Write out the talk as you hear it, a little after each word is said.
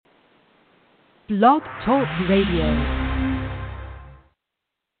Blog Talk Radio.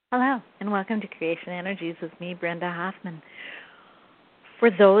 Hello, and welcome to Creation Energies with me, Brenda Hoffman.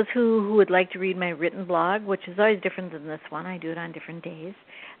 For those who would like to read my written blog, which is always different than this one, I do it on different days,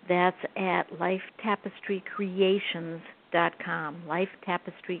 that's at LifeTapestryCreations.com,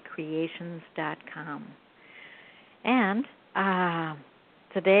 LifeTapestryCreations.com. And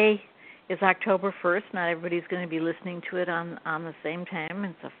today is October 1st. Not everybody's going to be listening to it on the same time.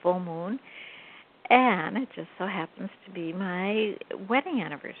 It's a full moon. And it just so happens to be my wedding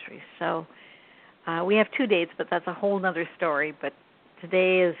anniversary. So we have two dates, but that's a whole other story. But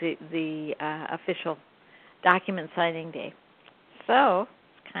today is the official document signing day. So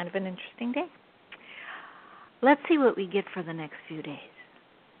it's kind of an interesting day. Let's see what we get for the next few days.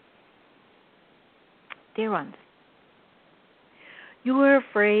 Dear ones, you were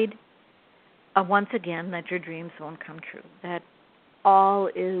afraid once again that your dreams won't come true, that all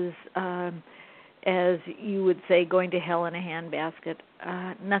is, as you would say, going to hell in a handbasket.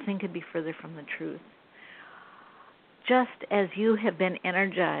 Nothing could be further from the truth. Just as you have been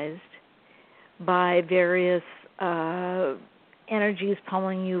energized by various energies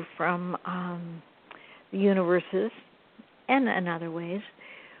pulling you from the universes and in other ways,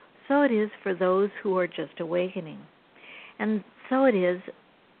 so it is for those who are just awakening. And so it is,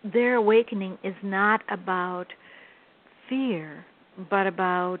 their awakening is not about fear, but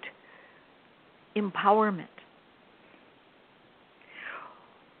about empowerment.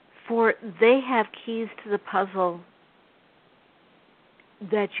 For they have keys to the puzzle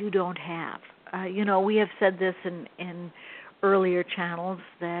that you don't have. We have said this in earlier channels,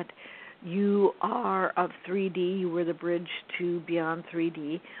 that you are of 3D, you were the bridge to beyond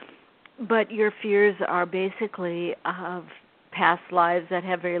 3D, but your fears are basically of past lives that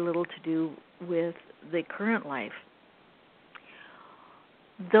have very little to do with the current life.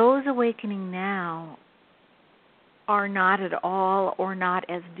 Those awakening now are not at all or not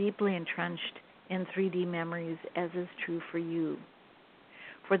as deeply entrenched in 3D memories as is true for you,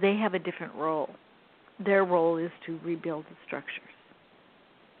 for they have a different role. Their role is to rebuild the structures.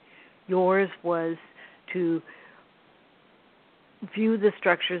 Yours was to view the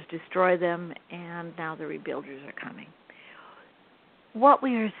structures, destroy them, and now the rebuilders are coming. What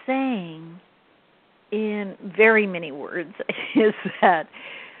we are saying in very many words is that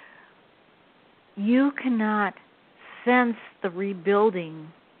you cannot sense the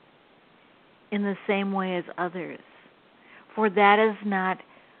rebuilding in the same way as others, for that is not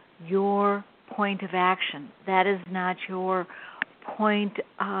your point of action. That is not your point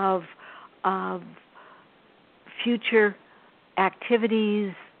of future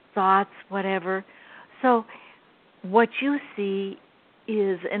activities, thoughts, whatever. So what you see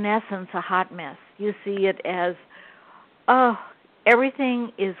is, in essence, a hot mess. You see it as,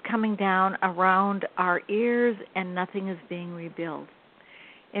 everything is coming down around our ears and nothing is being rebuilt.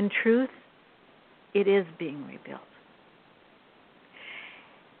 In truth, it is being rebuilt.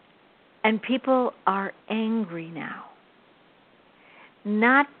 And people are angry now.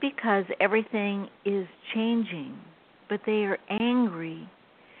 Not because everything is changing, but they are angry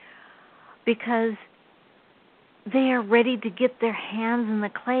because they are ready to get their hands in the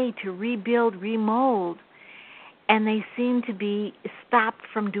clay to rebuild, remold, and they seem to be stopped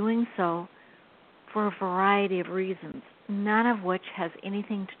from doing so for a variety of reasons, none of which has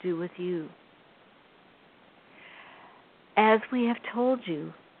anything to do with you. As we have told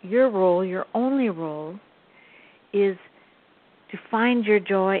you, your role, your only role, is to find your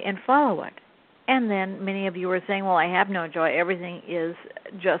joy and follow it. And then many of you are saying, well, I have no joy. Everything is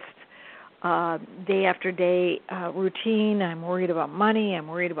just day after day routine. I'm worried about money. I'm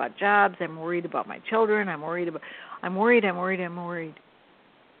worried about jobs. I'm worried about my children. I'm worried.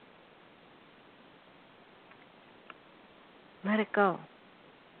 Let it go.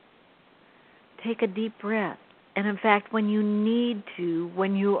 Take a deep breath. And in fact, when you need to,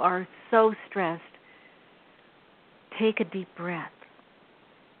 when you are so stressed, take a deep breath.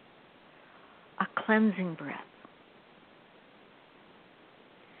 A cleansing breath.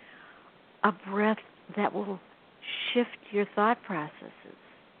 A breath that will shift your thought processes.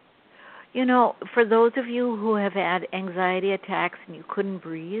 For those of you who have had anxiety attacks and you couldn't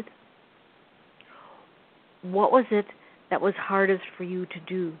breathe, what was it that was hardest for you to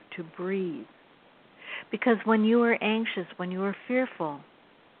do, to breathe? Because when you were anxious, when you were fearful,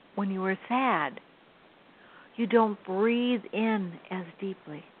 when you were sad, you don't breathe in as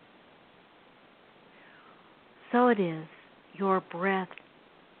deeply. So it is, your breath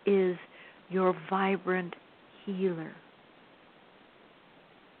is your vibrant healer.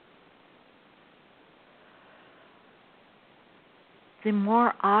 the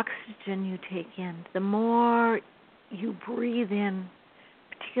more oxygen you take in, the more you breathe in,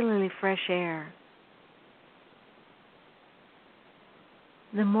 particularly fresh air,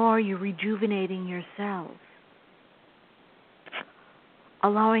 the more you're rejuvenating your cells,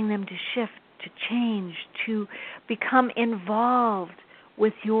 allowing them to shift, to change, to become involved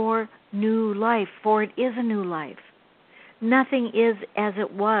with your new life, for it is a new life. Nothing is as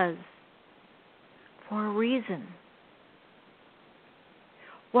it was for a reason.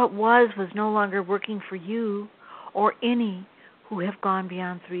 What was no longer working for you or any who have gone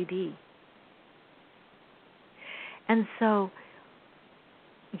beyond 3D. And so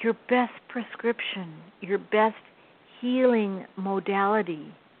your best prescription, your best healing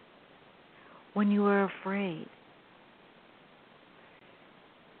modality when you are afraid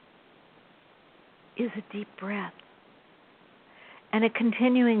is a deep breath. And a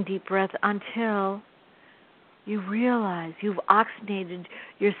continuing deep breath until you realize you've oxygenated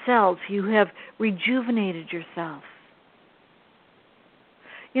your cells, you have rejuvenated yourself.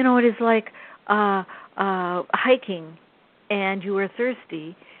 You know, it is like hiking and you are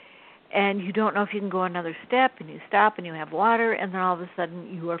thirsty and you don't know if you can go another step, and you stop and you have water, and then all of a sudden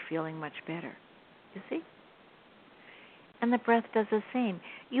you are feeling much better. You see? And the breath does the same.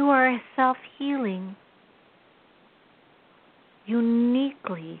 You are a self-healing,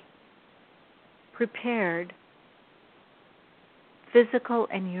 uniquely prepared physical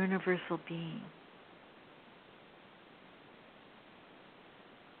and universal being.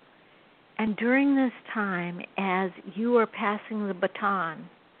 And during this time, as you are passing the baton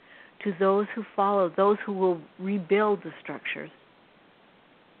to those who follow, those who will rebuild the structures,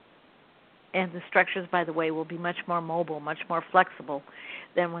 and the structures, by the way, will be much more mobile, much more flexible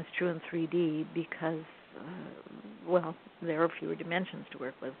than was true in 3D because, there are fewer dimensions to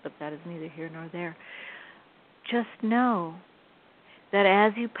work with, but that is neither here nor there. Just know that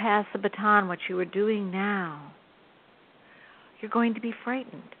as you pass the baton, what you are doing now, you're going to be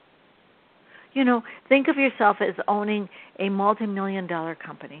frightened. You know, think of yourself as owning a multi-million-dollar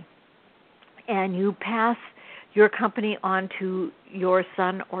company, and you pass your company on to your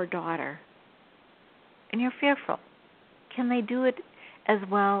son or daughter, and you're fearful. Can they do it as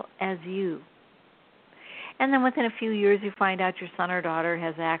well as you? And then within a few years, you find out your son or daughter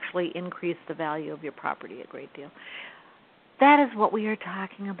has actually increased the value of your property a great deal. That is what we are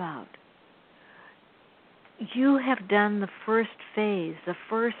talking about. You have done the first phase, the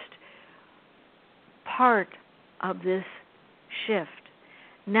first part of this shift.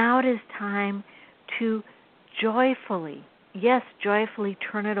 Now it is time to joyfully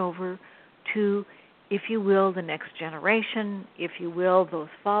turn it over to, if you will, the next generation, if you will, those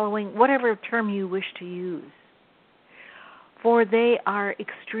following, whatever term you wish to use. For they are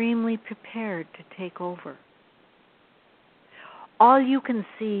extremely prepared to take over. All you can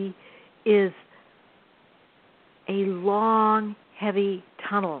see is a long, heavy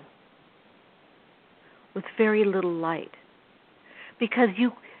tunnel with very little light, because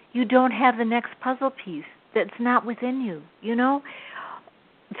you don't have the next puzzle piece that's not within you. You know,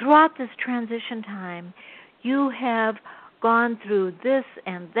 throughout this transition time, you have gone through this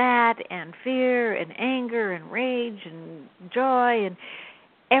and that and fear and anger and rage and joy and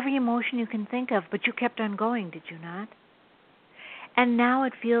every emotion you can think of, but you kept on going, did you not? And now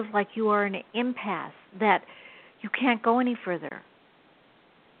it feels like you are in an impasse, that you can't go any further.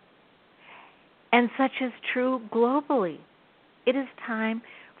 And such is true globally. It is time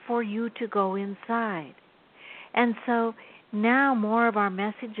for you to go inside. And so now more of our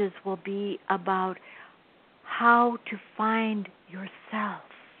messages will be about how to find yourself,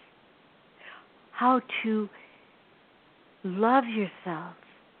 how to love yourself,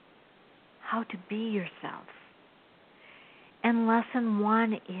 how to be yourself. And lesson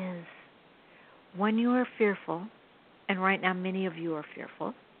 1 is, when you are fearful, and right now many of you are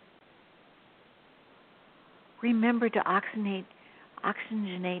fearful, remember to oxygenate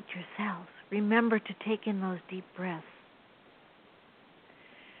yourselves. Remember to take in those deep breaths.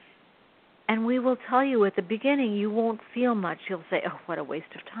 And we will tell you at the beginning, you won't feel much. You'll say, oh, what a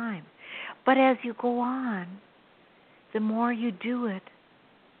waste of time. But as you go on, the more you do it,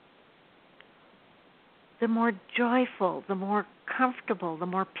 the more joyful, the more comfortable, the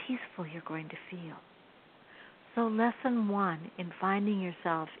more peaceful you're going to feel. So lesson 1 in finding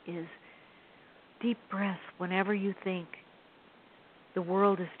yourself is deep breaths whenever you think the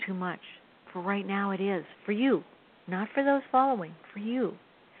world is too much. For right now it is. For you, not for those following, for you.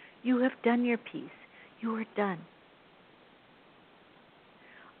 You have done your piece. You are done.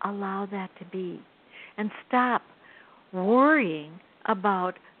 Allow that to be. And stop worrying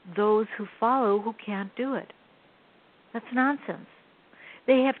about those who follow who can't do it. That's nonsense.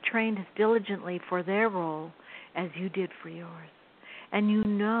 They have trained as diligently for their role as you did for yours. And you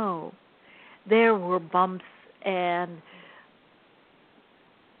know there were bumps and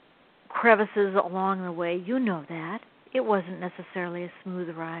crevices along the way. You know that. It wasn't necessarily a smooth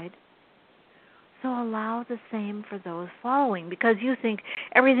ride. So allow the same for those following, because you think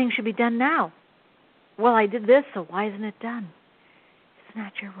everything should be done now. Well, I did this, so why isn't it done? It's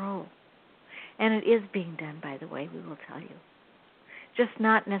not your role. And it is being done, by the way, we will tell you. Just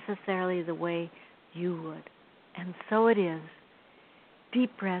not necessarily the way you would. And so it is.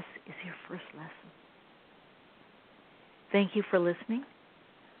 Deep breath is your first lesson. Thank you for listening.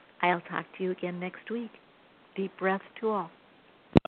 I'll talk to you again next week. Deep breath to all.